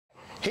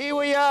Here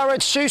we are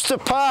at Schuster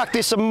Park,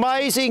 this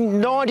amazing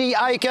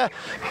 90-acre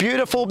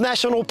beautiful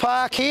national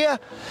park here,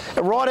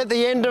 right at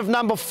the end of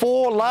number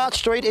 4 Larch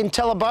Street in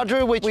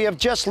Tallebudgera, which we have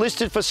just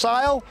listed for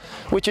sale,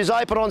 which is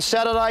open on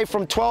Saturday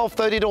from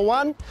 12:30 to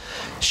 1.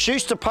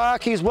 Schuster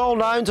Park is well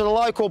known to the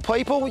local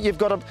people. You've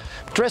got a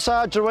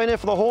dressage arena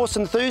for the horse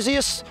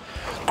enthusiasts,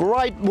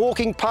 great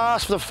walking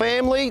paths for the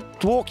family,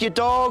 walk your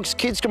dogs,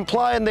 kids can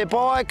play on their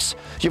bikes.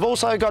 You've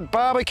also got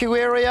barbecue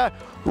area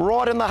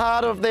right in the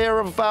heart of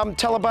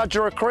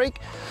Tallebudgera Creek.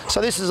 So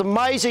this is an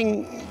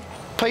amazing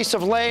piece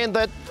of land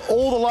that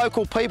all the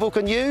local people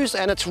can use,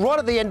 and it's right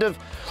at the end of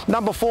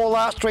number 4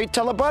 Larch Street,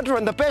 Tallebudgera.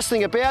 And the best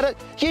thing about it,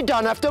 you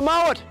don't have to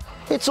mow it.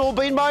 It's all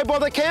been mowed by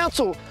the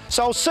council.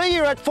 So I'll see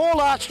you at 4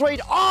 Larch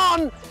Street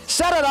on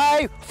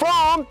Saturday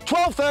from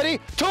 12:30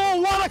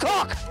 till 1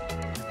 o'clock.